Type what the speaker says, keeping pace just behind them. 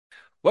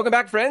Welcome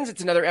back, friends.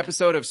 It's another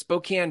episode of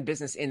Spokane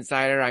Business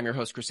Insider. I'm your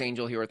host, Chris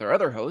Angel, here with our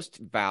other host,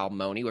 Val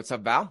Money. What's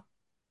up, Val?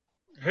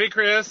 Hey,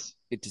 Chris.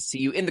 Good to see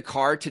you in the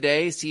car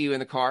today. See you in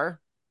the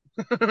car.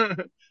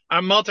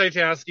 I'm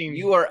multitasking.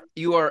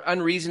 You are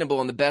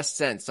unreasonable in the best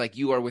sense. Like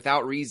you are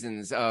without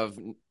reasons of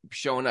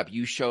showing up.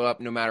 You show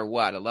up no matter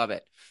what. I love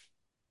it.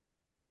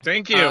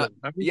 Thank Uh, you.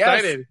 I'm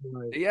yes, excited.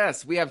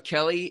 yes. We have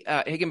Kelly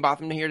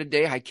Higginbotham here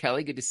today. Hi,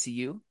 Kelly. Good to see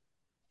you.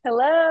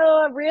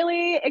 Hello, I'm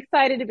really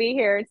excited to be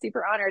here and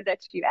super honored that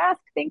you asked.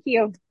 Thank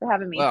you for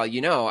having me.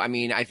 Well, I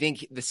mean, I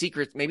think the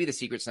secret, maybe the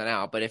secret's not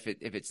out, but if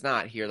it's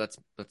not here, let's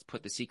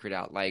put the secret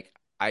out. Like,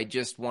 I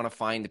just want to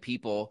find the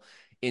people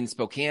in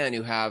Spokane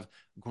who have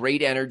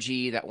great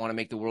energy, that want to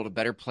make the world a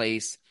better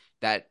place,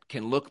 that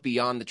can look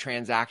beyond the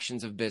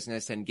transactions of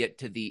business and get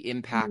to the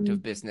impact Mm,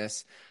 of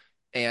business.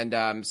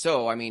 And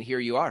so, I mean, here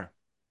you are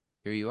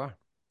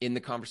in the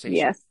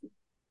conversation. yes,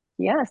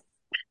 yes,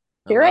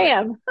 I here love I it.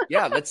 am.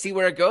 Yeah, let's see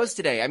where it goes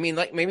today. I mean,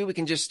 like maybe we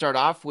can just start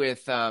off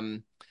with,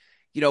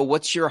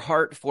 what's your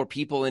heart for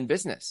people in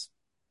business?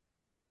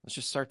 Let's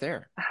just start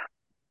there.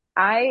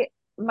 I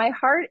my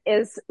heart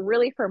is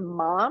really for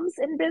moms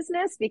in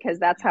business because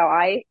that's how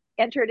I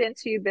entered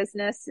into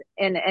business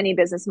in any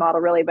business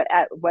model really, but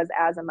was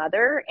as a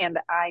mother, and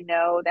I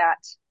know that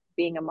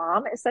being a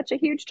mom is such a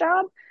huge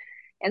job,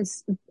 and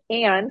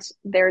and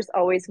there's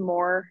always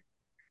more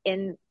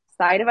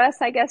inside of us,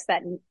 I guess,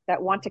 that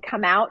want to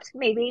come out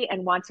maybe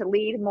and want to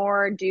lead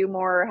more, do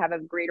more, have a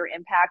greater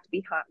impact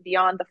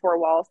beyond the four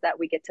walls that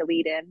we get to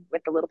lead in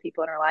with the little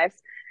people in our lives.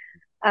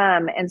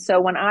 And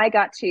so when I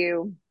got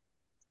to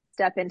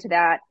step into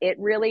that, it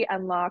really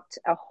unlocked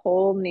a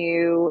whole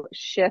new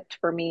shift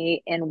for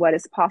me in what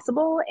is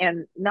possible,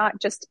 and not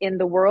just in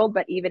the world,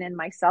 but even in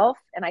myself.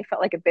 And I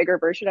felt like a bigger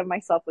version of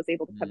myself was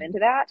able to come Mm, into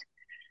that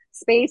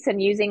space,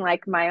 and using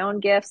like my own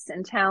gifts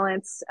and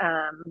talents,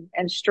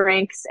 and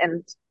strengths,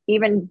 and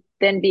even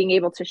then being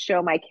able to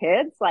show my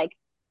kids like,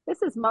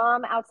 this is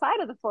mom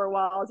outside of the four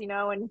walls,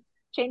 and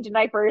changing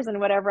diapers and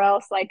whatever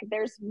else. Like,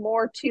 there's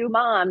more to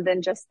mom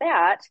than just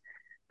that.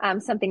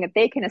 Something that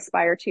they can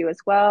aspire to as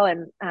well.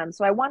 And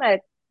so I want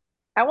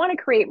to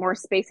create more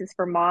spaces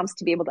for moms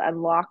to be able to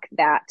unlock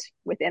that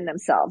within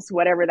themselves,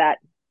 whatever that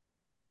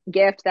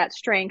gift, that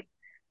strength,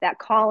 that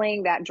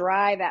calling, that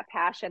drive, that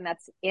passion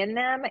that's in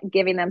them,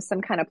 giving them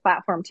some kind of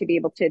platform to be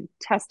able to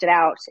test it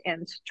out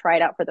and try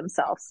it out for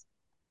themselves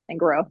and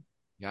grow.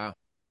 yeah.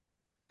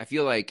 I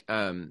feel like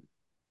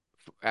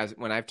as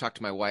when I've talked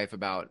to my wife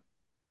about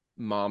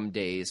mom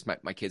days,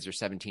 my kids are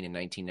 17 and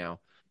 19 now.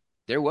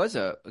 There was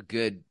a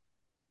good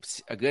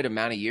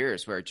amount of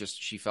years where it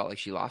just she felt like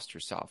she lost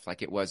herself.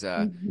 Like it was is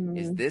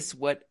Mm-hmm.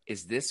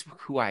 this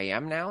who I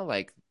am now?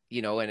 Like,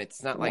 and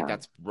it's not like Yeah.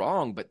 that's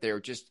wrong, but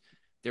there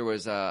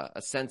was a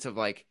sense of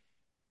like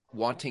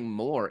wanting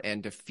more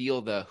and to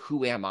feel the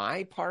who am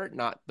I part,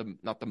 not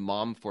the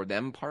mom for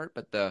them part,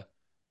 but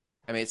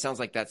I mean, it sounds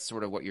like that's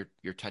sort of what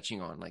you're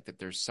touching on, like that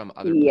there's some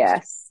other place to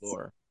Yes.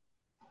 explore.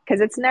 Because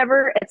it's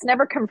never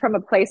come from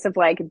a place of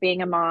like,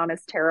 being a mom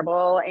is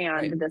terrible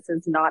Right, and this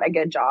is not a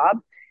good job.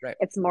 right.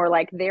 It's more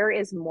like, there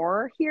is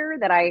more here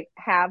that I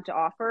have to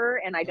offer,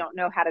 and I Yeah, don't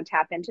know how to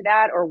tap into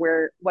that,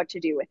 or what to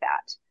do with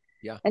that.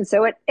 yeah, And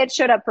so it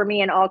showed up for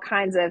me in all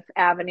kinds of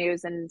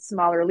avenues and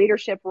smaller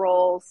leadership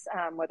roles,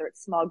 whether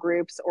it's small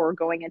groups or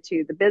going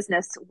into the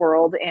business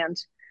world and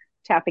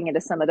tapping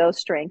into some of those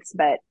strengths.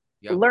 But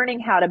yeah. learning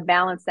how to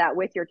balance that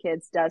with your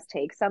kids does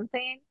take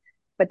something.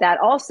 But that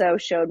also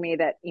showed me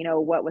that,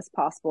 what was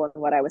possible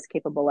and what I was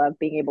capable of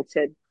being able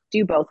to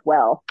do both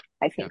well,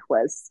 I Yeah. think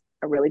was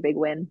a really big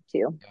win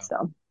too. Yeah.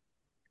 So,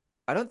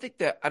 I don't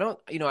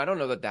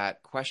know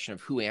that question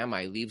of who am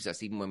I leaves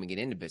us even when we get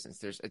into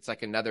business. It's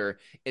like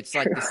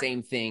true. the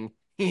same thing,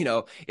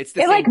 it's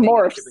the It same like thing in a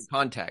morphs. different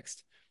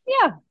context.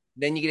 Yeah.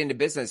 Then you get into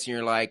business and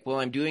you're like, well,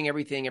 I'm doing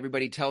everything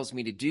everybody tells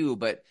me to do,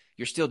 but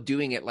you're still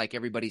doing it like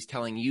everybody's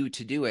telling you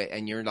to do it.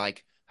 And you're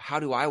like, how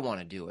do I want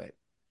to do it?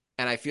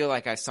 And I feel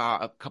like I saw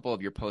a couple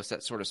of your posts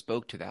that sort of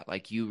spoke to that,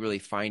 like you really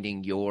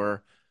finding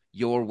your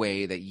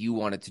way that you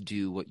wanted to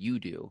do what you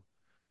do.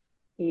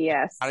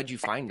 How Yes. did you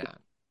find that?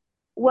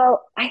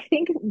 Well, I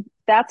think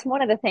that's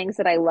one of the things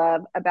that I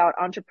love about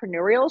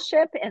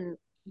entrepreneurship, and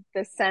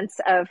the sense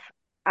of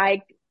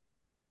I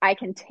I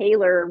can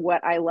tailor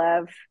what I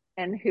love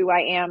and who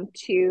I am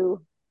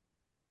to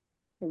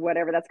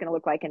whatever that's going to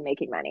look like in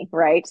making money,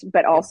 right?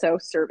 But Yeah. also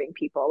serving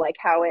people, like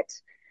how it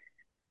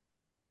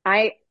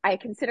I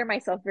consider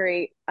myself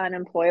very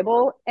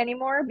unemployable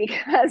anymore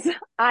because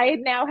I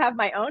now have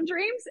my own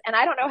dreams, and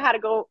I don't know how to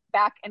go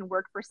back and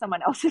work for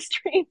someone else's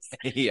dreams.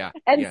 Yeah.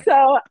 And Yeah.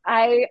 so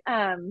I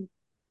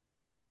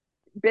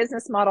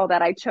business model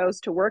that I chose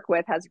to work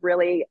with has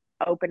really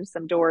opened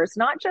some doors,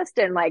 not just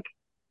in like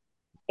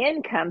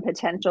income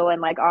potential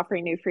and like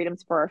offering new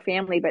freedoms for our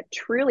family, but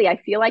truly, I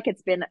feel like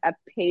it's been a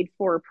paid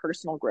for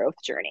personal growth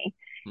journey.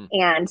 Hmm.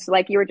 And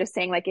like you were just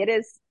saying, like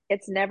it's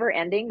never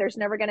ending. There's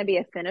never going to be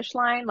a finish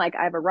line. Like,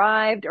 I've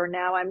arrived, or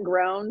now I'm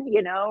grown,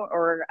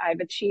 or I've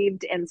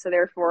achieved. And so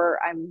therefore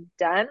I'm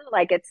done.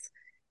 Like,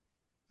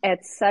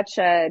 it's such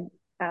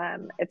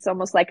it's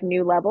almost like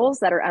new levels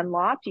that are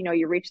unlocked.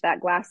 You reach that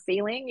glass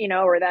ceiling,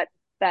 or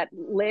that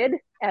lid,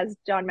 as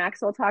John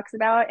Maxwell talks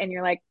about, and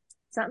you're like,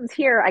 something's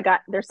here.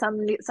 There's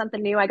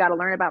something new I got to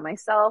learn about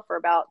myself or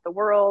about the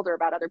world or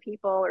about other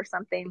people or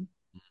something.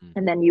 Mm-hmm.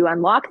 And then you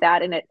unlock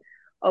that, and it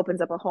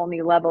opens up a whole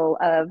new level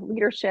of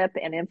leadership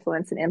and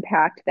influence and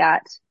impact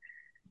that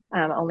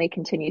only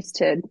continues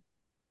to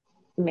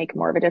make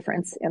more of a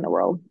difference in the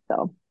world.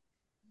 So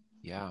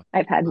Yeah.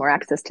 I've had more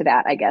access to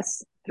that, I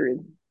guess,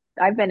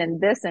 I've been in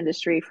this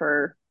industry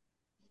for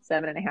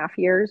 7.5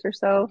 years or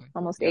so, Okay.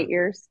 almost Yeah. 8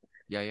 years.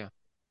 Yeah. Yeah.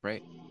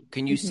 Right.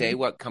 Can you say Mm-hmm.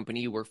 what company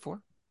you work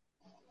for?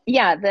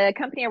 Yeah, the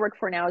company I work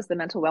for now is the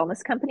mental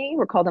wellness company.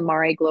 We're called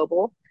Amare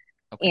Global,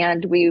 Okay.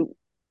 and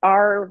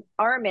our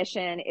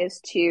mission is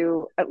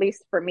to, at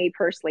least for me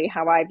personally,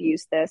 how I've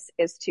used this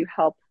is to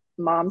help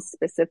moms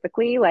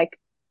specifically, like,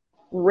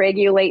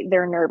 regulate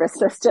their nervous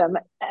system.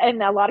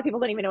 And a lot of people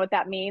don't even know what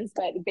that means,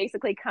 but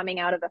basically coming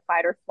out of the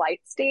fight or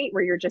flight state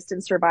where you're just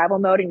in survival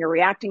mode and you're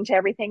reacting to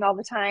everything all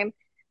the time,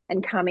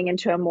 and coming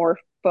into a more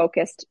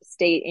focused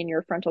state in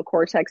your frontal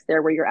cortex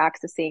there where you're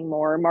accessing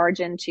more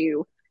margin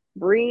to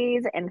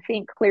breathe and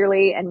think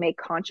clearly and make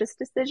conscious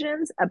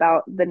decisions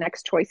about the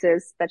next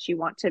choices that you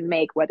want to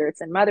make, whether it's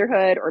in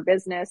motherhood or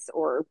business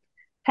or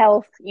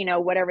health,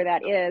 whatever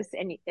that is.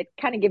 And it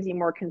kind of gives you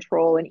more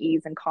control and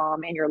ease and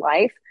calm in your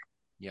life.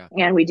 Yeah.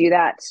 And we do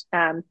that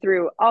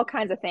through all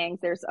kinds of things.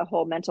 There's a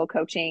whole mental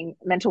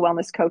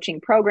wellness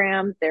coaching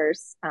program.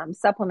 There's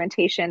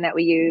supplementation that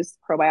we use,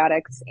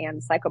 probiotics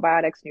and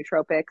psychobiotics,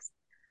 nootropics,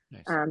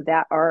 Nice.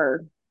 that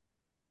are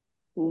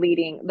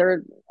leading.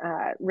 They're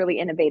really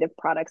innovative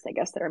products, I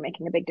guess, that are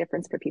making a big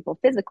difference for people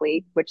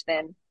physically, which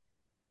then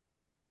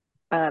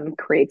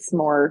creates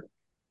more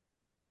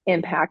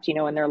impact,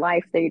 in their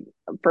life.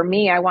 For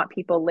me, I want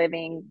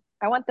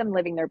them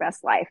living their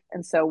best life.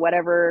 And so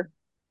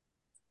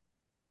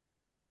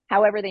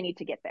however they need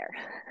to get there,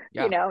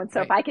 Yeah. And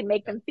so if Right. I can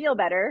make Yeah. them feel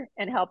better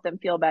and help them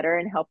feel better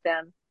and help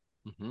them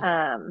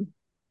Mm-hmm.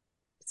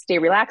 stay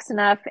relaxed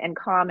enough and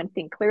calm and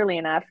think clearly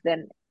enough,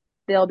 then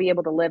they'll be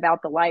able to live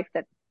out the life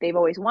that they've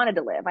always wanted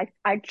to live.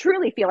 I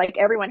truly feel like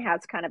everyone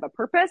has kind of a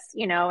purpose,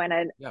 Yeah.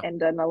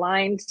 and an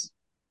aligned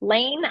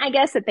lane, I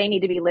guess, that they need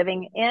to be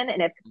living in.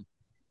 And if Mm.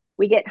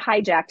 we get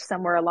hijacked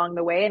somewhere along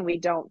the way and we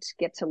don't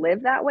get to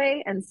live that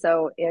way, and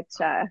so it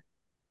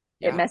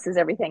Yeah. messes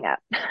everything up.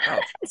 Oh,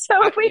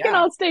 So if we can yeah.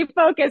 all stay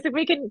focused, if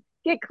we can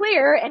get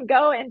clear and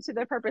go into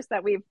the purpose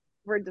that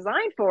we're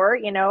designed for,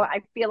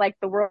 I feel like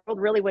the world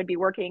really would be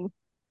working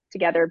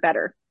together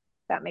better.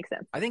 If that makes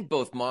sense. I think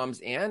both moms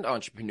and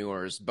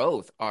entrepreneurs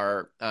both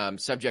are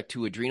subject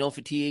to adrenal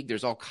fatigue.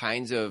 There's all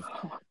kinds of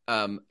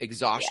Yes.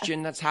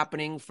 exhaustion that's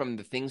happening from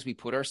the things we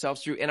put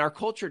ourselves through, and our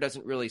culture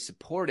doesn't really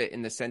support it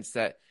in the sense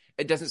that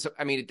it doesn't.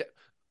 I mean,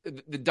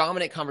 the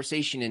dominant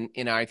conversation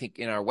in I think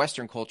in our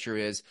Western culture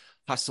is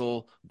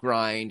hustle,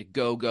 grind,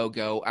 go, go,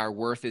 go. Our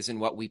worth is in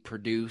what we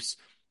produce,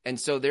 and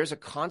so there's a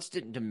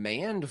constant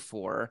demand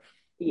for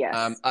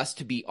Yes. us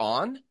to be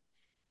on,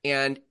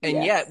 and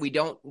yet Yes. we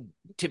don't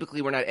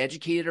typically, we're not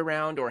educated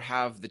around or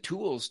have the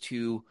tools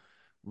to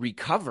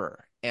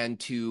recover and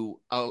to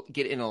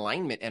get in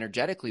alignment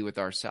energetically with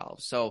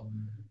ourselves. So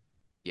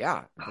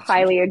yeah, that's huge.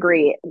 Highly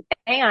agree.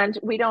 And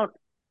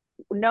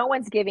no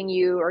one's giving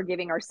you or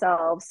giving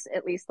ourselves,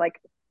 at least, like,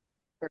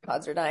 your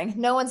pods are dying.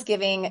 No one's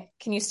giving.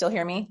 Can you still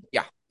hear me?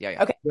 Yeah, yeah,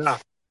 yeah. Okay. Yeah.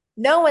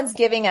 No one's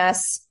giving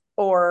us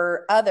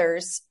or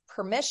others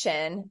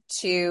permission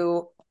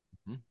to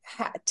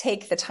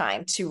take the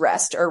time to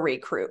rest or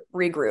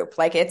regroup.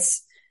 Like,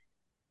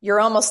 you're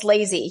almost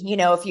lazy,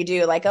 if you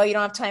do, like, oh, you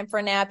don't have time for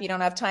a nap, you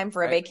don't have time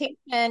for a Right.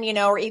 vacation,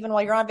 or even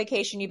while you're on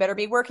vacation, you better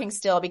be working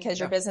still because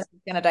your Yeah. business is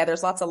going to die.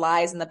 There's lots of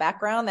lies in the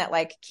background that,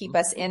 like, keep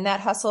us in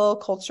that hustle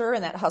culture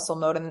and that hustle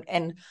mode.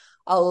 And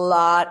a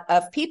lot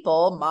of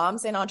people,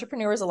 moms and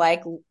entrepreneurs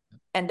alike,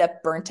 end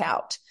up burnt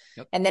out.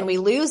 Yep. And then we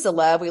lose the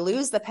love, we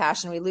lose the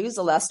passion, we lose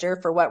the luster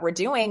for what we're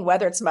doing,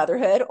 whether it's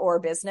motherhood or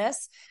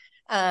business.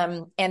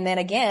 And then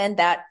again,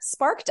 that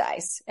spark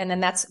dies. And then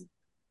that's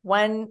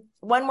one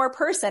more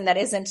person that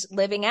isn't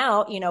living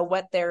out,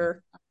 what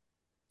they're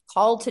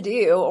called to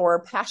do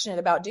or passionate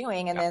about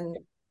doing. And then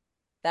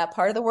that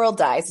part of the world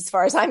dies, as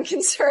far as I'm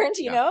concerned,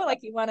 like,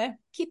 you want to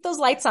keep those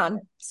lights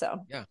on. So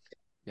Yeah.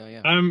 Yeah.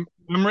 Yeah. I'm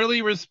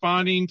really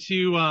responding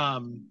to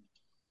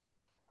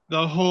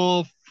the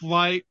whole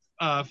fight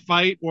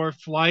or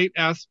flight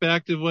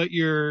aspect of what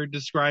you're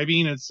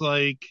describing. It's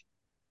like,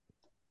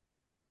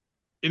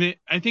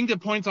 I think the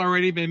point's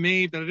already been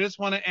made, but I just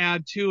want to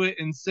add to it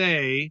and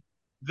say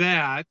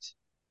that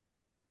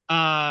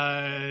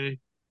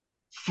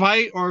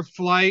fight or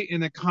flight in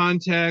the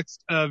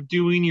context of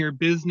doing your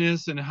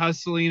business and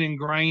hustling and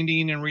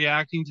grinding and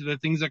reacting to the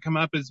things that come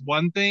up is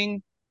one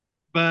thing,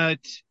 but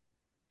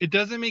it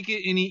doesn't make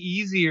it any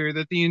easier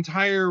that the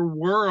entire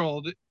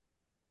world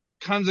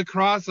comes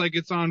across like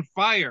it's on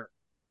fire.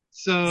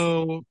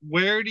 So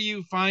where do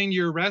you find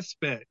your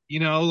respite?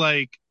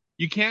 Like,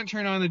 you can't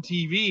turn on the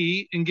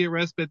TV and get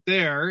respite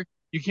there.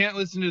 You can't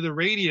listen to the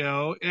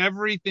radio.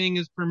 Everything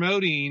is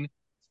promoting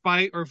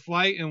fight or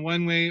flight in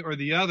one way or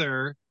the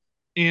other.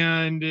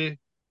 And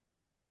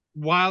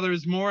while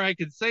there's more I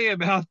could say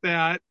about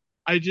that,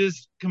 I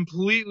just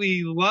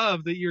completely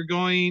love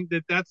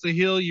that that's the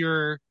hill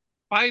you're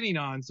fighting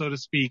on, so to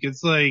speak.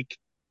 It's like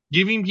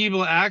giving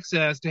people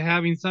access to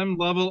having some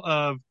level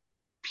of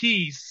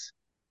peace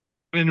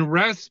and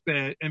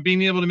respite and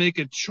being able to make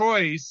a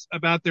choice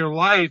about their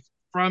life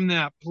from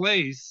that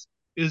place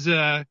is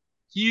a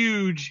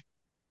huge,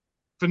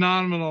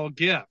 phenomenal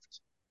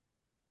gift.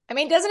 I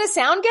mean, doesn't it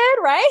sound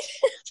good, right?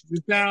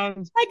 It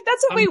sounds Like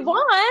that's what we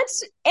want.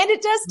 And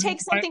it does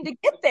take something to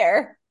get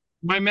there.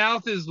 my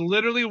mouth is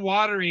literally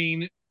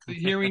watering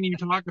hearing you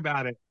talk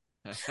about it.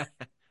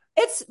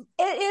 It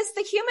is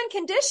the human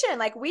condition.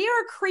 Like we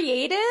are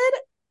created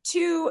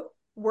to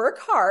work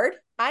hard.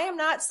 I am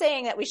not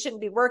saying that we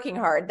shouldn't be working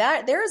hard.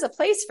 That there is a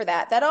place for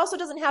that. That also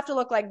doesn't have to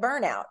look like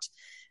burnout.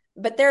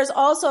 But there's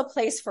also a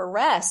place for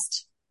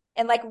rest.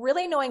 And like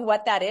really knowing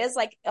what that is,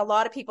 like a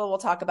lot of people will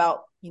talk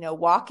about,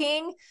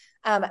 walking,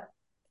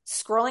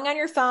 scrolling on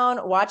your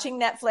phone, watching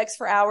Netflix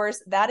for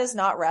hours. That is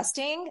not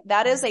resting.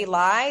 That is a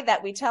lie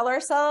that we tell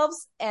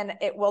ourselves, and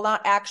it will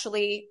not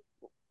actually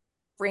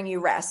bring you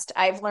rest.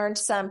 I've learned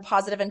some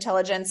positive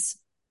intelligence.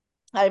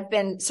 I've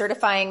been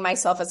certifying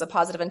myself as a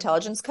positive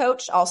intelligence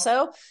coach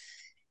also.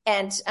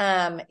 And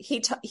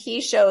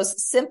he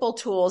shows simple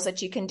tools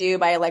that you can do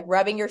by like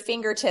rubbing your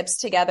fingertips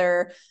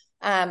together,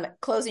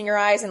 closing your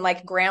eyes, and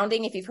like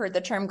grounding, if you've heard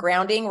the term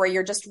grounding, where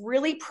you're just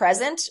really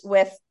present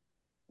with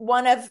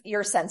one of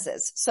your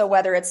senses. So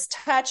whether it's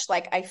touch,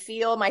 like I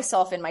feel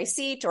myself in my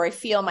seat, or I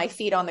feel my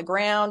feet on the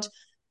ground.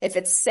 If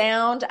it's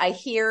sound, I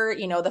hear,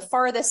 the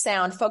farthest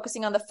sound,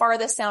 focusing on the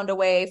farthest sound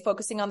away,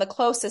 focusing on the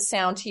closest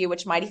sound to you,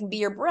 which might even be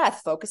your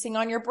breath, focusing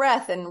on your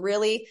breath and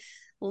really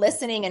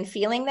listening and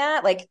feeling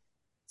that. Like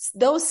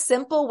those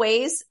simple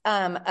ways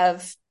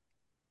of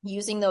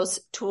using those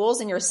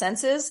tools in your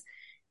senses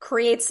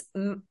creates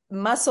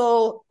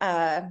muscle.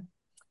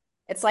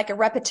 It's like a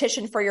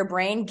repetition for your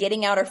brain,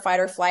 getting out of fight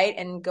or flight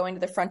and going to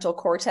the frontal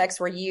cortex,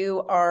 where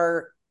you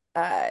are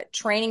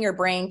training your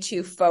brain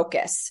to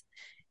focus.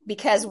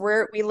 Because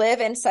we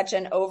live in such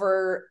an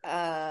over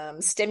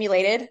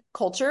stimulated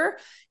culture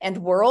and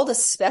world,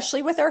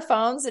 especially with our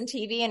phones and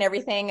TV and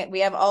everything.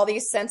 We have all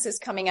these senses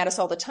coming at us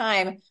all the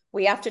time.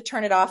 We have to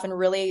turn it off and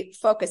really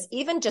focus.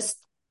 Even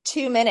just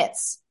 2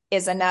 minutes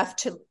is enough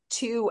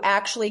to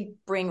actually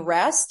bring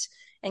rest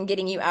and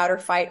getting you out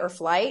of fight or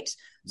flight,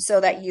 so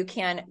that you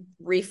can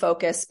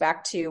refocus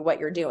back to what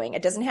you're doing.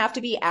 It doesn't have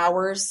to be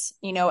hours,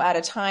 at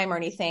a time or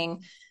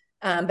anything.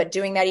 But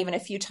doing that even a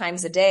few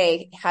times a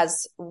day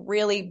has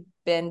really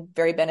been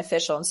very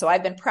beneficial. And so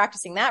I've been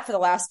practicing that for the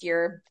last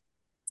year.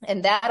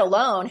 And that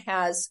alone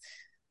has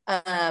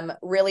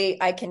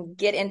really, I can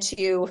get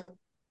into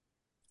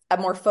a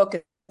more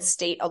focused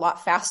state a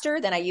lot faster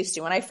than I used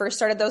to. When I first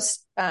started those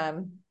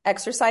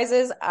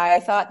exercises, I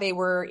thought they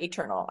were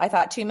eternal. I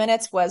thought 2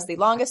 minutes was the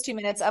longest 2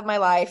 minutes of my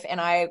life. And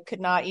I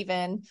couldn't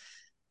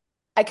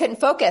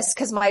focus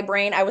because my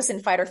brain, I was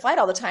in fight or flight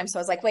all the time. So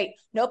I was like, wait,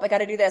 nope, I got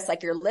to do this.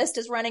 Like your list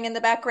is running in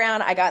the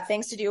background. I got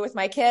things to do with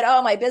my kid.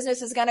 Oh, my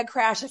business is going to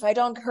crash if I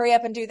don't hurry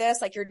up and do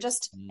this. Like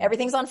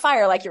everything's on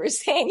fire. Like you were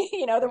saying,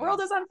 the world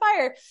is on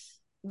fire.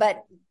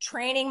 But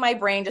training my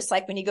brain, just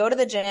like when you go to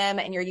the gym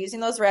and you're using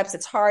those reps,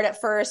 it's hard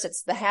at first.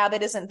 It's the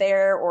habit isn't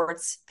there, or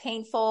it's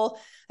painful.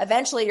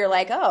 Eventually you're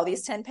like, oh,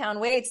 these 10-pound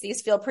weights,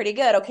 these feel pretty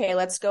good. Okay,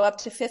 let's go up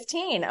to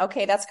 15.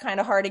 Okay, that's kind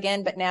of hard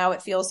again, but now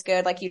it feels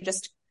good. Like you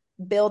just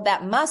build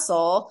that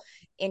muscle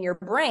in your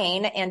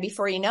brain, and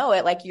before you know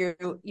it, like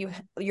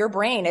your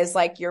brain is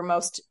like your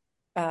most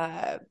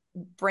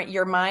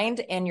your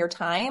mind and your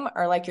time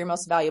are like your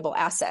most valuable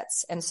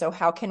assets. And so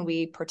how can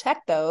we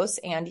protect those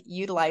and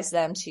utilize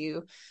them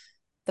to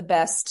the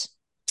best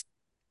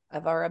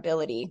of our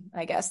ability,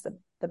 I guess,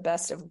 the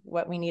best of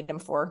what we need them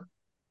for.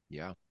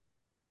 Yeah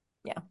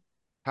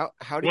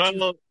How did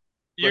you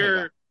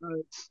you're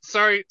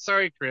sorry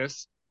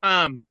Chris,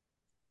 I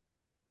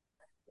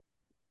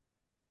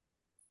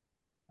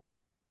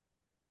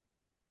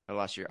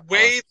lost your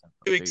way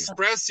to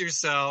express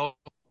yourself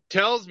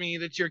tells me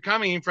that you're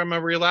coming from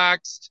a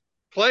relaxed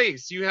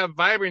place. You have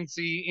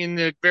vibrancy in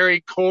the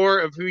very core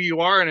of who you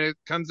are, and it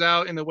comes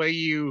out in the way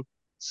you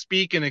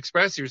speak and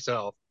express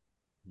yourself.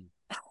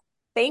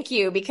 Thank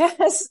you,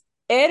 because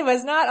it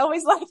was not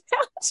always like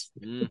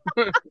that.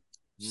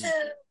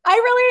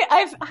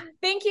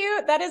 Thank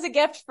you. That is a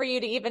gift for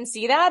you to even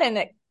see that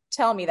and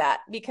tell me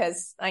that,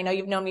 because I know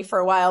you've known me for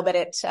a while, but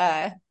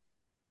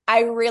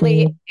I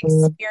really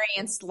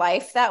experienced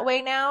life that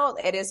way now.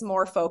 It is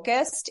more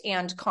focused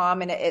and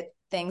calm, and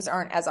things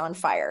aren't as on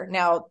fire.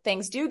 Now,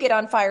 things do get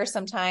on fire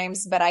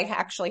sometimes, but I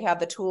actually have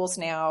the tools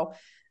now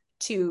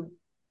to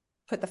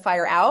put the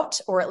fire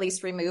out, or at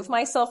least remove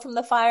myself from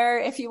the fire,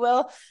 if you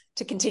will,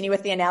 to continue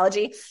with the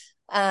analogy.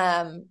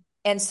 And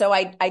so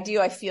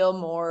I feel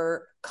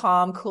more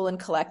calm, cool, and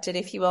collected,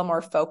 if you will,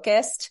 more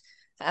focused.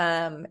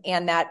 And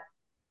that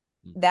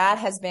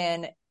has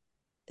been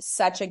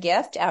such a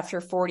gift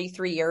after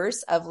 43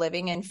 years of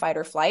living in fight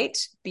or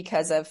flight,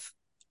 because of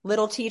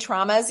little T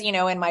traumas,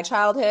 in my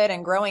childhood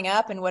and growing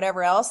up and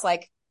whatever else,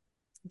 like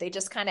they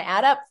just kind of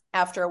add up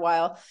after a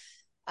while.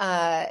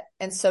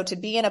 And so to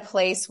be in a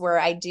place where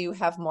I do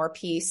have more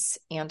peace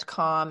and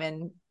calm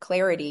and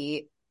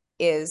clarity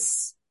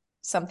is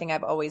something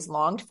I've always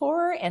longed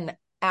for. And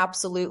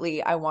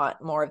absolutely, I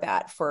want more of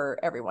that for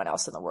everyone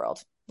else in the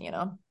world,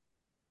 Yeah.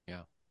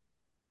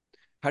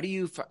 How do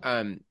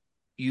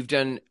you've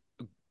done,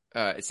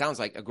 it sounds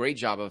like a great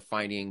job of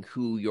finding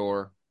who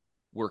your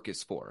work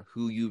is for,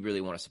 who you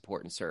really want to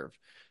support and serve.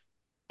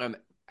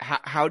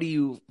 How do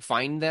you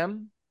find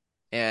them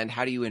and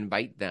how do you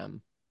invite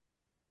them?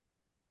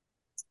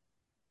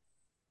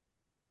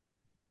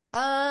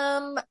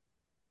 I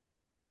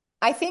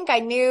think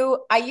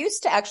I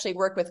used to actually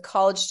work with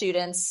college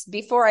students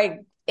before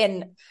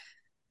in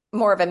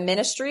more of a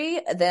ministry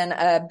than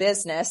a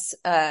business.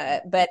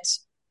 But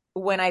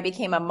when I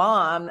became a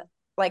mom,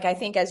 like I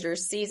think as your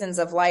seasons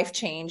of life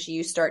change,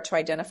 you start to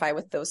identify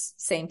with those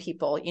same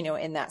people,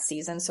 in that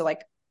season. So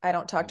like I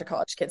don't talk to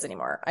college kids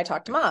anymore. I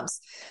talk to moms.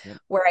 Yep.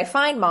 Where I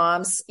find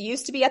moms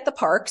used to be at the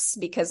parks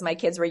because my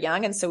kids were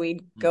young. And so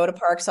we'd go to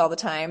parks all the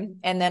time.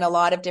 And then a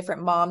lot of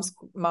different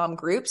mom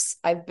groups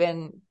I've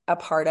been a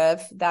part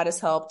of that has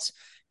helped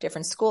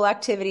different school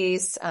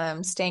activities,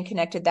 staying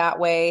connected that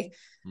way.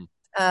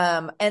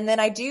 And then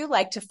I do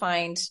like to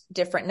find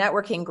different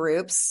networking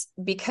groups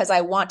because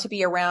I want to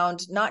be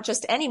around not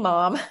just any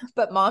mom,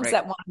 but moms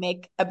that want to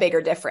make a bigger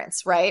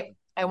difference, right?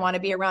 I want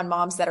to be around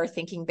moms that are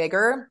thinking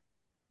bigger.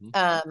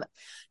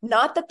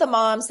 Not that the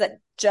moms that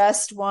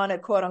just want to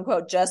quote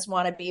unquote, just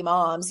want to be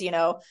moms,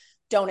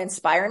 don't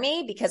inspire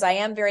me because I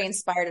am very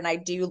inspired and I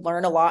do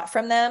learn a lot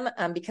from them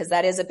because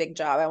that is a big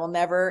job. I will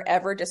never,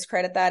 ever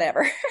discredit that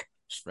ever.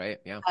 Right.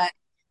 Yeah.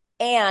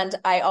 And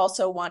I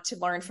also want to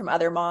learn from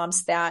other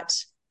moms that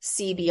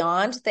see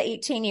beyond the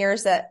 18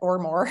 years or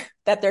more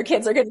that their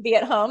kids are going to be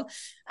at home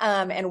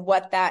and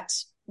what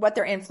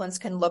their influence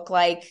can look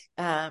like.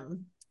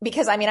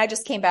 Because I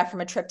just came back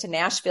from a trip to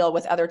Nashville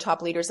with other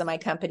top leaders in my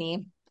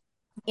company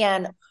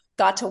and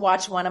got to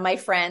watch one of my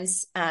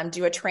friends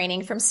do a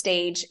training from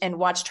stage and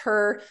watched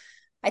her,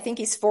 I think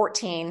he's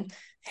 14,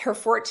 her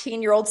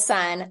 14-year-old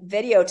son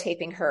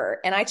videotaping her.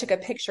 And I took a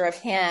picture of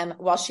him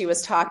while she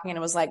was talking and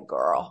it was like,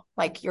 girl,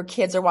 like your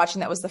kids are watching.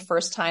 That was the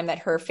first time that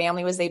her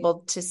family was able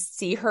to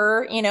see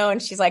her,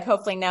 and she's like,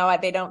 hopefully now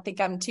they don't think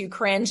I'm too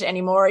cringe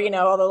anymore,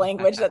 all the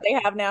language that they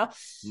have now.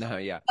 No,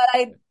 yeah.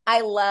 But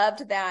I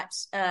loved that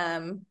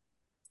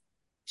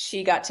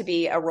she got to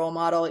be a role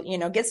model,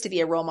 gets to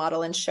be a role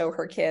model and show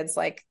her kids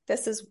like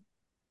this is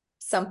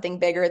something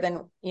bigger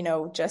than,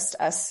 just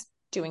us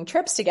doing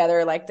trips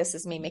together. Like this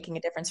is me making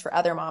a difference for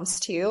other moms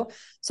too.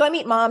 So I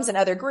meet moms in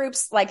other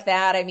groups like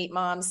that. I meet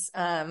moms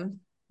and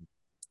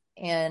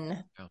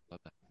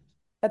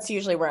that's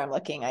usually where I'm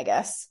looking, I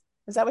guess.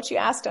 Is that what you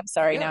asked? I'm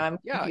sorry. Now I'm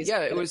confused.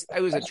 Yeah. It was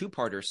a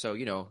two-parter. So,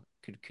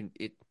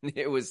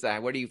 it was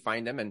where do you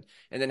find them? And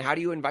then how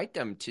do you invite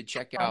them to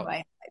check out?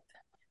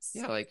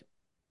 Yeah. Like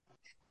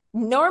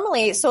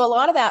normally. So a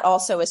lot of that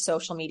also is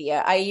social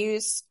media. I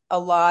use a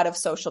lot of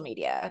social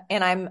media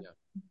and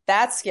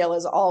that skill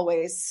is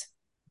always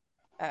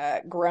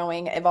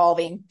growing,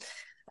 evolving.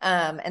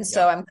 And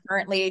so I'm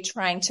currently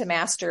trying to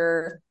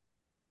master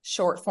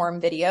short form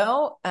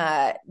video,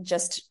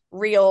 just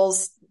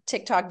reels,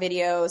 TikTok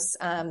videos.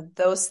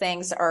 Those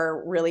things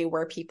are really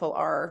where people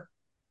are,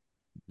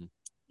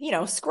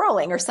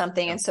 scrolling or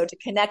something. And so to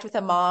connect with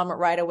a mom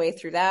right away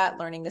through that,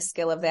 learning the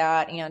skill of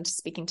that and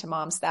speaking to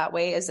moms that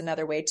way is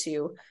another way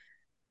to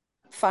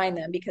find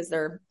them because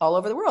they're all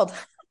over the world.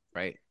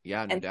 Right.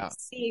 Yeah, no doubt.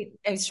 See,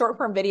 a short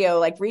form video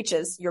like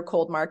reaches your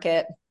cold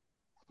market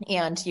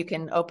and you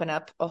can open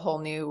up a whole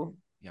new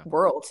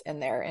world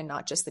in there and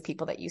not just the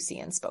people that you see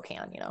in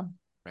Spokane,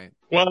 Right.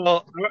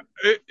 Well,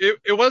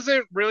 it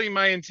wasn't really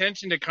my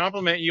intention to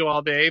compliment you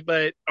all day,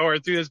 or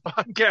through this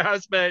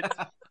podcast,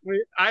 but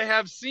I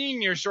have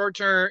seen your short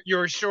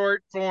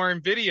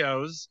form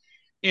videos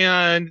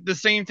and the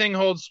same thing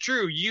holds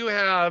true. You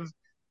have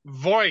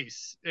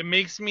voice. It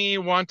makes me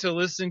want to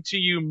listen to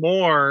you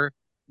more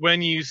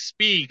when you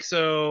speak.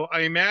 So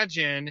I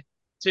imagine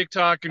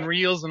TikTok and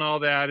Reels and all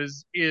that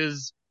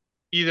is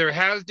either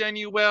has done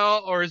you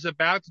well or is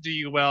about to do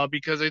you well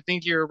because I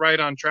think you're right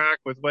on track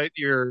with what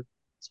you're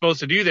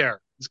supposed to do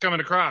there. It's coming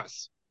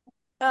across.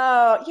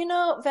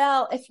 Oh,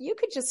 Val, if you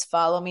could just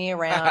follow me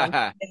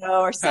around,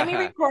 or send me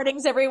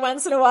recordings every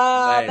once in a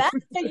while. Nice.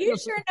 You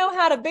sure know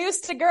how to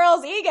boost a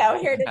girl's ego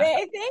here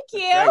today. Thank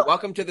you. Right.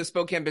 Welcome to the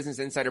Spokane Business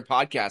Insider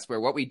podcast,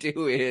 where what we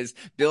do is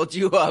build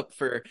you up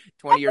for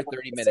 20 or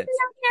 30 minutes.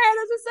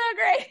 This is so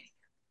great.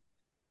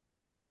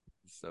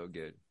 So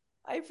good.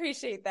 I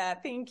appreciate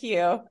that. Thank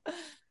you.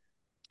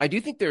 I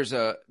do think there's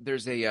a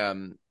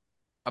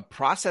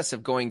process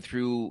of going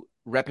through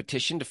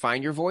repetition to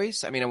find your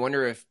voice. I mean, I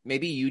wonder if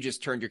maybe you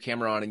just turned your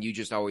camera on and you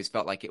just always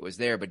felt like it was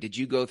there, but did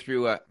you go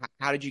through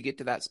how did you get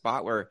to that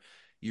spot where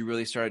you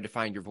really started to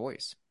find your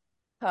voice?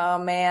 Oh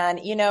man,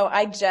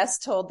 I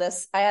just told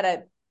this. I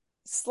had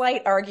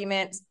slight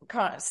argument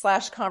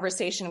slash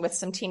conversation with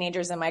some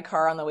teenagers in my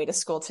car on the way to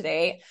school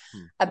today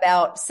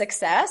about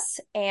success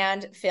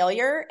and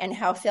failure, and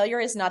how failure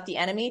is not the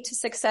enemy to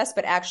success,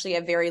 but actually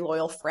a very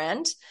loyal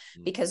friend,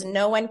 because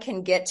no one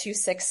can get to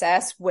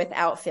success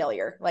without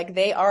failure. Like,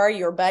 they are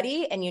your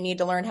buddy, and you need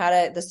to learn how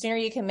to, the sooner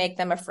you can make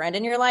them a friend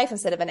in your life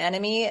instead of an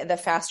enemy, the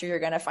faster you're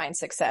going to find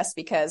success,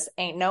 because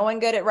ain't no one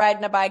good at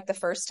riding a bike the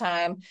first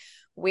time.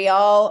 We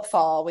all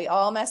fall, we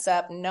all mess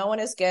up. No one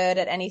is good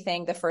at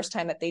anything the first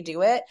time that they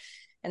do it.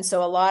 And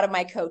so a lot of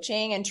my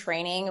coaching and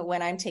training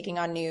when I'm taking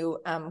on new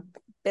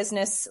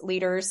business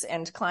leaders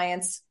and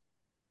clients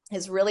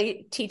is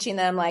really teaching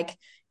them, like,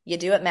 you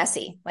do it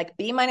messy. Like,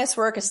 B-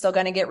 work is still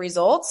going to get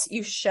results.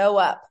 You show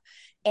up,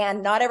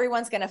 and not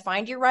everyone's going to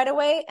find you right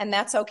away. And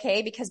that's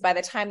okay, because by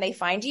the time they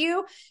find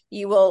you,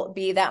 you will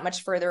be that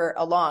much further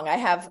along. I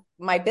have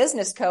my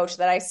business coach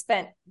that I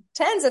spent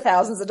tens of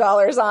thousands of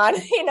dollars on,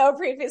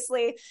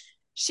 previously.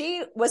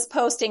 She was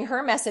posting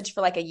her message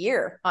for like a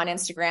year on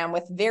Instagram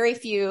with very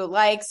few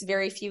likes,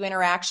 very few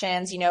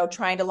interactions,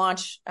 trying to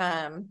launch,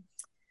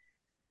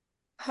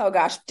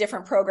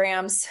 different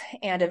programs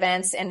and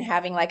events, and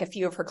having like a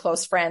few of her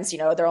close friends,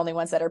 they're only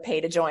ones that are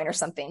paid to join or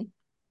something.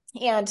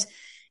 And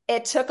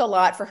it took a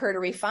lot for her to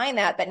refine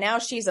that, but now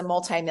she's a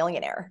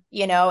multimillionaire,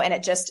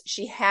 and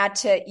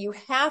you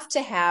have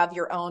to have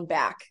your own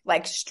back,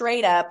 like,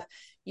 straight up.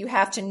 You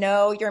have to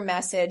know your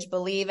message,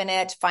 believe in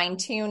it, fine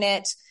tune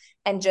it,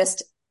 and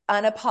just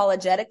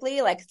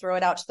unapologetically, like, throw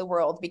it out to the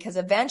world, because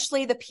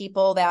eventually the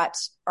people that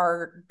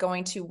are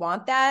going to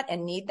want that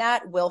and need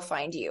that will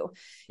find you.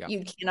 Yeah.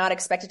 You cannot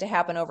expect it to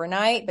happen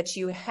overnight, but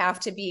you have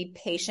to be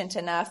patient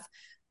enough,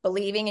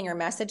 believing in your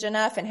message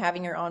enough, and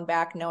having your own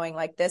back, knowing,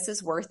 like, this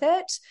is worth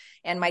it,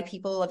 and my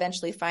people will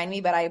eventually find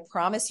me. But I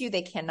promise you,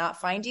 they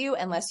cannot find you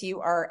unless you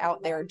are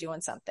out there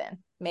doing something,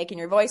 making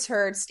your voice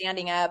heard,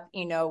 standing up,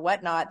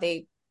 whatnot.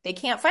 They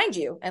can't find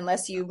you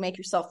unless you make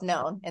yourself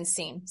known and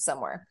seen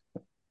somewhere.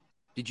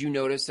 Did you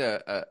notice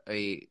a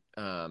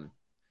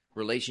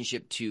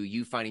relationship to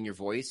you finding your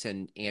voice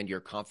and your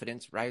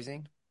confidence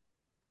rising?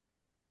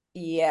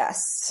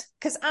 Yes,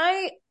 because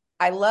I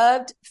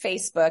loved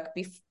Facebook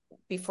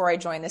before I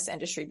joined this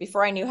industry,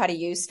 before I knew how to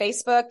use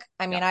Facebook.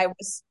 I mean, yeah.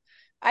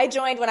 I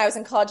joined when I was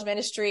in college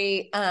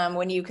ministry,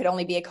 when you could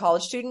only be a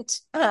college student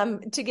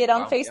to get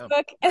on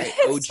Facebook. Yeah.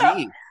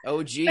 Right.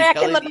 OG.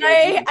 Back in the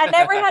day, I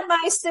never had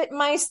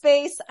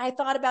MySpace. I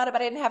thought about it,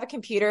 but I didn't have a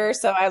computer.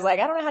 So I was like,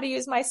 I don't know how to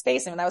use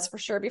MySpace. And that was for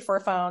sure before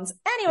phones.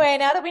 Anyway,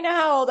 now that we know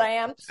how old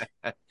I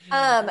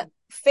am.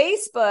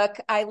 Facebook,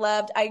 I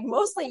loved. I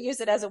mostly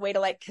used it as a way to,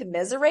 like,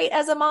 commiserate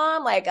as a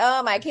mom. Like,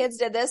 oh, my kids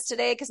did this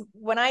today. Because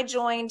when I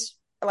joined,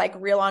 like,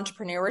 real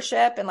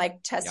entrepreneurship and,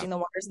 like, testing the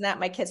waters and that,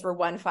 my kids were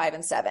 1, 5,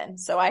 and 7.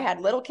 So I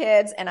had little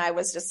kids, and I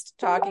was just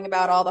talking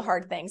about all the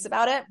hard things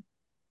about it.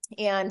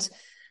 And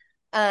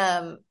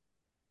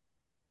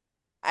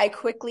I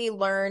quickly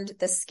learned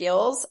the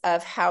skills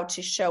of how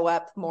to show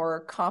up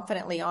more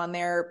confidently on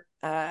there,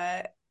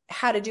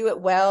 how to do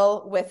it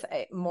well with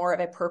more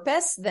of a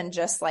purpose than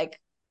just, like,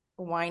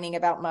 whining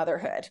about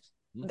motherhood.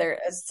 There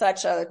is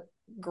such a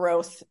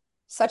growth,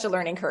 such a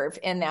learning curve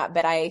in that,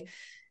 but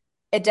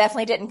it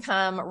definitely didn't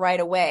come right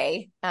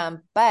away.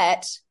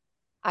 But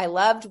I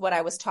loved what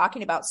I was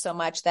talking about so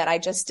much that I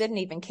just didn't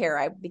even care.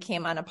 I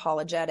became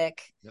unapologetic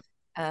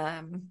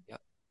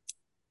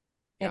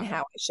in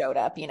how I showed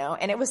up,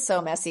 and it was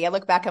so messy. I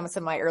look back on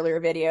some of my earlier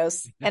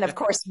videos, and of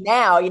course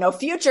now,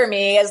 future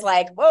me is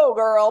like, whoa,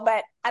 girl.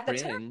 But at the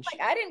time,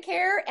 like, I didn't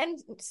care. And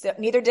so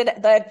neither did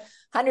the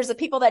hundreds of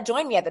people that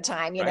joined me at the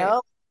time,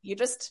 you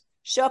just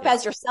show up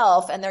as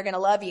yourself, and they're going to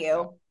love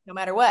you no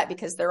matter what,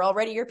 because they're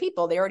already your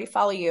people. They already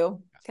follow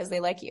you because they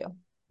like you.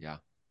 Yeah.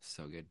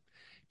 So good.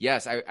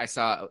 Yes. I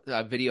saw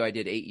a video I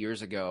did 8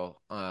 years ago.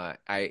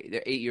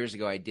 8 years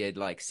ago, I did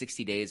like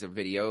 60 days of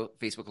video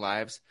Facebook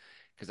Lives,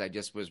 because I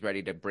just was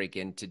ready to break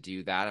in to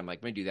do that. I'm like,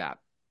 I'm going to do that.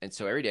 And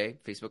so every day,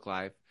 Facebook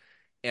Live.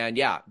 And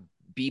yeah,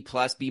 B+,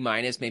 B-,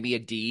 maybe a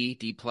D+.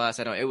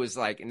 It was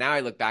like, now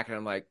I look back and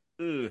I'm like,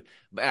 ugh.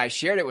 But I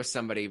shared it with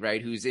somebody,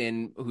 right, who's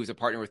a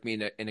partner with me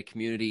in a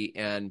community,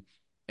 and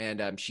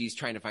she's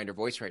trying to find her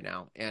voice right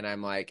now. And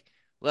I'm like,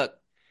 look.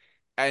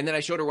 And then I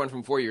showed her one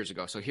from 4 years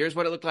ago. So here's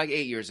what it looked like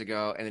 8 years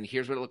ago. And then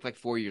here's what it looked like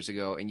 4 years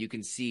ago. And you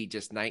can see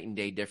just night and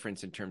day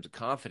difference in terms of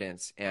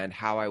confidence and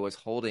how I was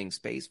holding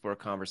space for a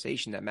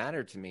conversation that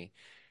mattered to me.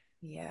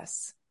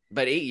 Yes.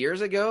 But 8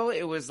 years ago,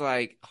 it was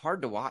like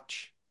hard to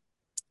watch.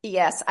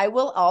 Yes. I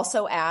will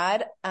also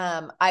add,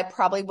 I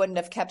probably wouldn't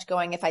have kept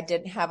going if I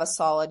didn't have a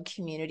solid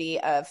community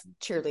of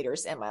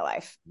cheerleaders in my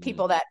life.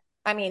 People that,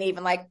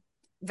 even like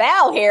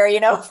Val here,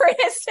 for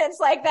instance,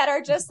 like, that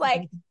are just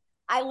like,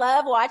 I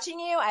love watching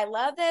you. I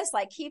love this.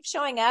 Like, keep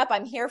showing up.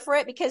 I'm here for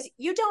it, because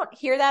you don't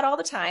hear that all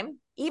the time.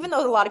 Even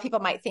though a lot of people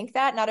might think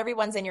that, not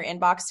everyone's in your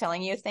inbox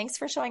telling you, thanks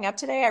for showing up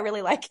today. I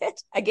really like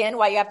it. Again,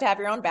 why you have to have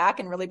your own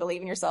back and really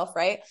believe in yourself,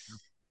 right? Yeah.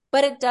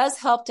 But it does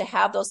help to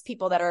have those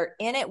people that are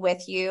in it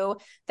with you,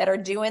 that are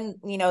doing,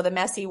 the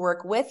messy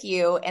work with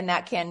you, and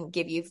that can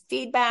give you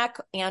feedback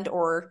and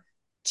or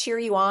cheer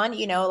you on,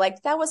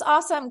 like that was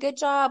awesome. Good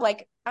job.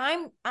 Like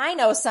I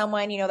know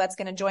someone, that's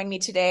going to join me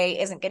today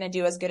isn't going to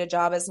do as good a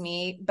job as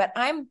me, but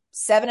I'm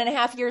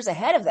 7.5 years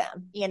ahead of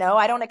them.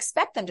 I don't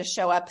expect them to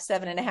show up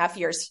 7.5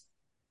 years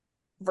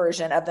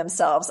version of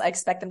themselves. I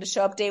expect them to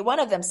show up day one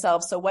of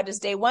themselves. So what does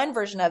day one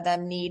version of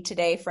them need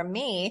today from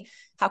me?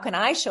 How can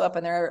I show up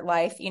in their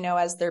life,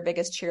 as their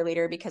biggest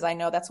cheerleader? Because I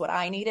know that's what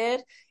I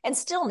needed and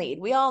still need.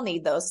 We all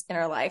need those in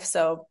our life.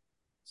 So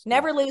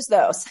never lose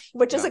those,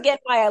 which is again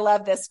why I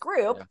love this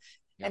group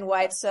and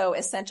why it's so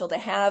essential to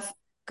have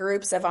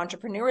groups of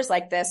entrepreneurs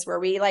like this, where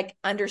we like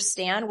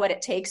understand what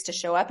it takes to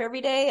show up every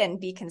day and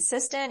be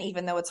consistent,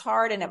 even though it's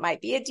hard and it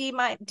might be a D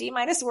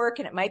minus work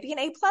and it might be an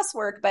A plus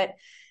work. But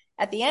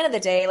at the end of the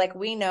day, like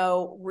we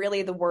know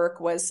really the work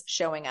was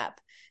showing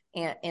up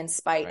and in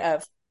spite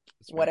of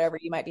whatever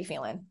you might be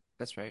feeling.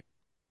 That's right.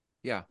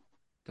 Yeah,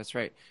 that's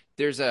right.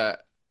 There's a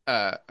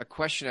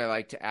question I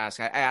like to ask.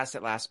 I asked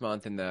it last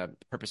month in the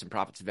Purpose and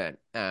Profits event,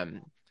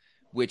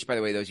 which, by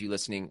the way, those of you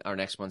listening, our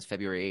next one's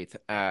February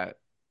 8th.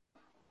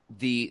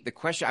 The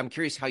question, I'm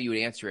curious how you would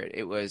answer it.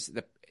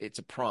 It's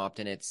a prompt,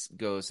 and it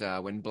goes,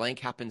 when blank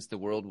happens, the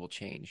world will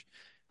change.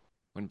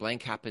 When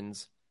blank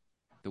happens,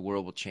 the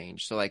world will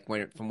change. So like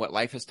from what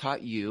life has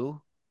taught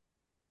you,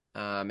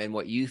 and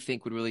what you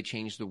think would really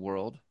change the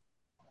world,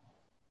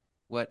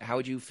 how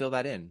would you fill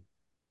that in?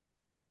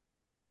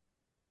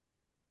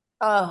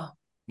 Oh,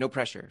 no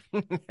pressure.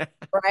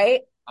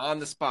 Right. On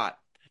the spot.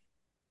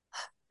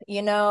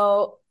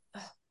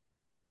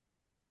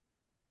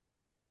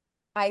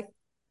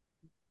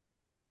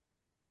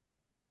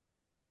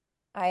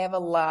 I have a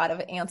lot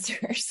of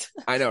answers.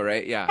 I know,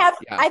 right? Yeah.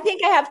 I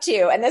think I have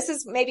two. And this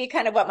is maybe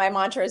kind of what my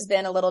mantra has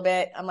been a little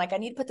bit. I'm like, I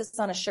need to put this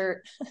on a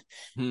shirt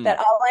that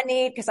all I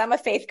need, because I'm a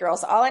faith girl.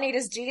 So all I need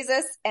is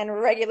Jesus and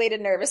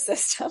regulated nervous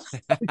system.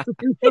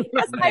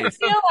 Because I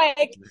feel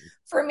like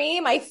for me,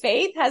 my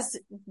faith has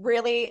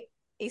really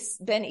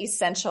been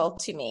essential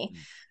to me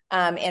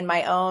in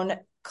my own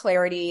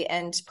clarity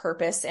and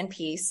purpose and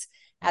peace,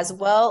 as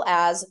well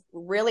as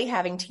really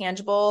having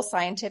tangible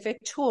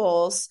scientific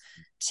tools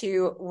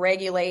to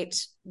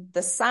regulate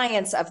the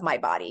science of my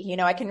body.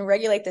 I can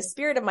regulate the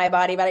spirit of my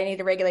body, but I need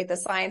to regulate the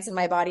science in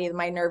my body and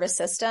my nervous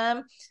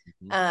system.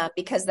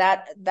 Because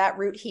that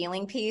root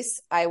healing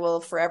piece, I will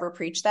forever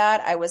preach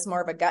that. I was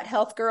more of a gut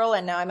health girl,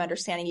 and now I'm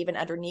understanding even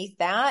underneath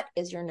that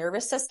is your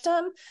nervous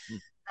system.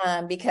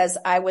 Because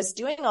I was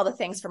doing all the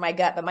things for my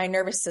gut, but my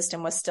nervous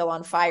system was still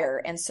on fire.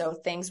 And so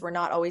things were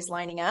not always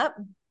lining up.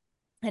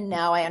 And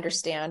now I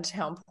understand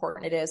how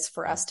important it is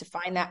for us to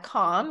find that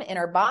calm in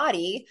our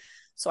body,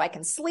 so I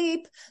can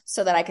sleep,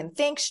 so that I can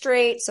think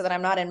straight, so that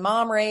I'm not in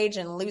mom rage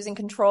and losing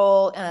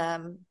control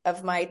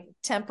of my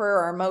temper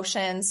or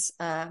emotions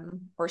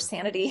or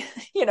sanity,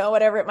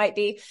 whatever it might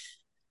be.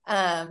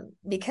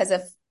 Because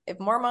if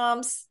more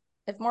moms,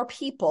 if more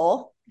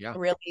people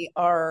really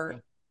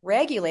are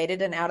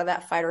regulated and out of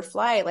that fight or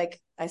flight,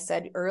 like I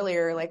said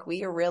earlier, like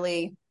we are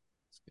really,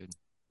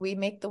 we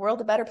make the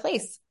world a better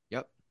place.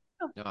 Yep.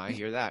 No, I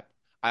hear that.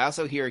 I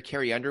also hear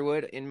Carrie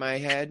Underwood in my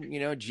head,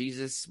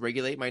 Jesus,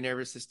 regulate my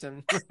nervous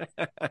system.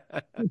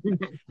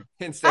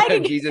 Instead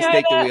of Jesus,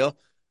 take the wheel.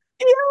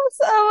 Yes.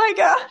 Oh my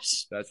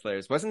gosh. That's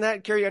hilarious. Wasn't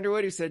that Carrie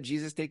Underwood who said,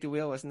 Jesus, take the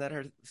wheel? Wasn't that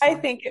her song? I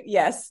think,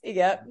 yes.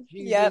 Yep.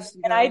 Jesus, yep.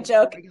 And I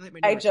joke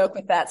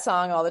with that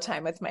song all the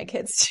time with my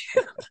kids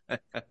too.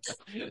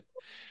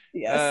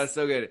 Yes.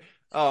 So good.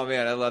 Oh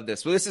man, I love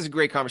this. Well, this is a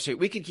great conversation.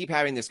 We could keep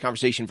having this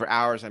conversation for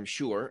hours, I'm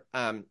sure.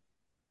 I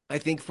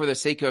think for the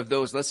sake of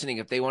those listening,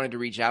 if they wanted to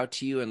reach out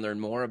to you and learn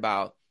more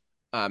about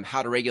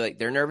how to regulate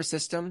their nervous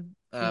system,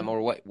 or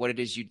what it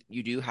is you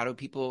do, how do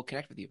people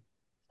connect with you?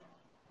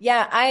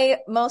 Yeah, I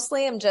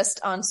mostly am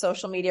just on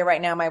social media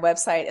right now. My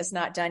website is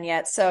not done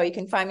yet. So you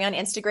can find me on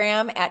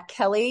Instagram at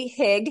Kelly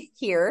Hig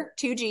here,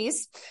 2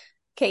 G's,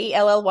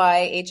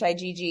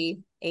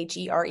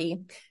 KELLYHIGGHERE.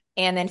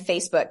 And then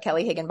Facebook,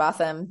 Kelly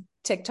Higginbotham.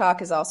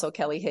 TikTok is also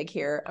Kelly Hig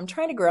here. I'm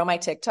trying to grow my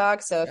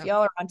TikTok. So if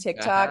y'all are on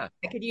TikTok,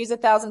 I could use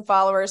 1,000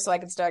 followers so I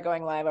can start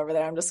going live over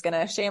there. I'm just going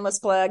to shameless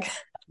plug.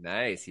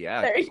 Nice.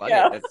 Yeah. There you go.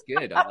 That's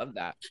good. I love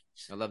that.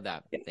 I love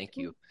that. Thank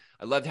you.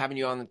 I loved having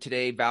you on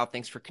today, Val.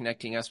 Thanks for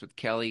connecting us with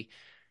Kelly.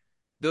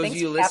 Those of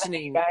you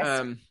listening,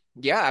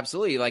 yeah,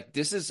 absolutely. Like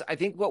this is, I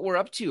think, what we're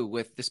up to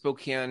with the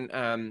Spokane,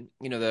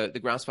 the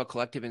Groundswell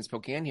Collective in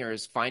Spokane here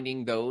is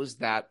finding those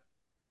that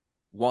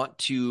want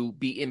to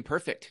be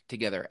imperfect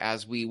together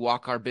as we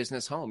walk our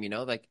business home. We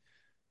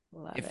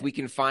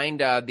can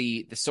find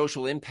the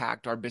social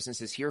impact our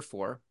business is here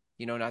for,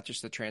 not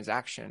just the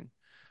transaction.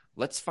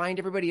 Let's find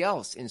everybody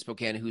else in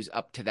Spokane who's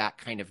up to that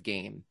kind of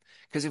game.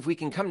 Because if we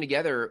can come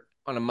together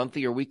on a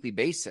monthly or weekly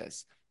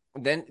basis,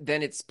 then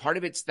it's part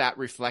of it's that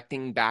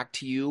reflecting back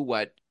to you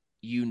what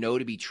you know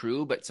to be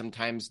true, but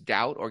sometimes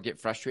doubt or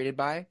get frustrated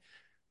by.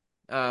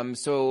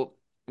 So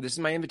this is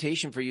my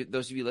invitation for you,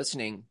 those of you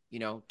listening,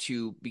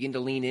 to begin to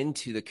lean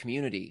into the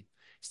community.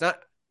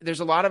 There's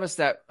a lot of us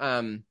that,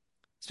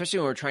 especially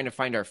when we're trying to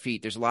find our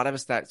feet, there's a lot of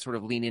us that sort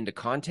of lean into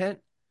content,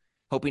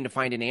 hoping to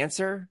find an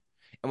answer.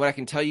 And what I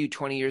can tell you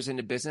 20 years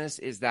into business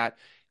is that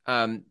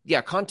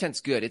Yeah,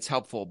 content's good. It's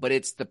helpful, but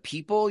it's the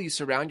people you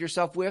surround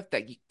yourself with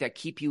that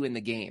keep you in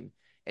the game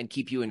and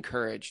keep you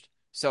encouraged.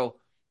 So,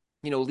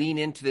 lean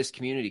into this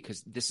community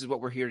because this is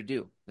what we're here to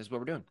do. This is what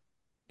we're doing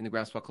in the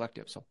Groundswell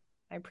Collective. So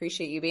I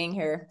appreciate you being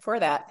here for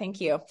that.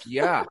 Thank you.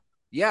 yeah.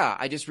 Yeah.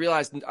 I just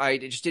realized I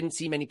just didn't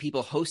see many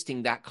people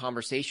hosting that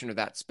conversation or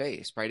that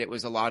space, right? It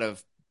was a lot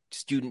of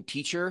student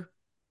teacher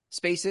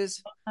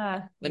spaces.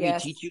 Let me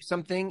Yes. teach you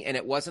something. And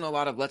it wasn't a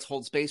lot of let's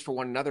hold space for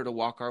one another to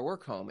walk our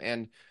work home.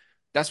 And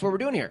that's what we're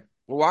doing here.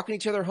 We're walking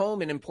each other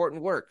home in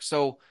important work.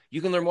 So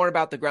you can learn more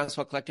about the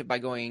Groundswell Collective by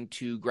going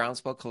to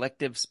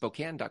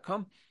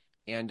groundswellcollectivespokane.com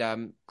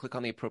and click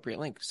on the appropriate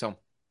link. So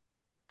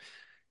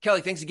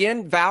Kelly, thanks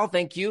again. Val,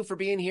 thank you for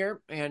being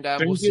here. And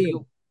Thank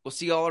you. we'll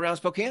see you all around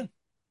Spokane.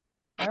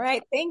 All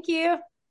right. Thank you.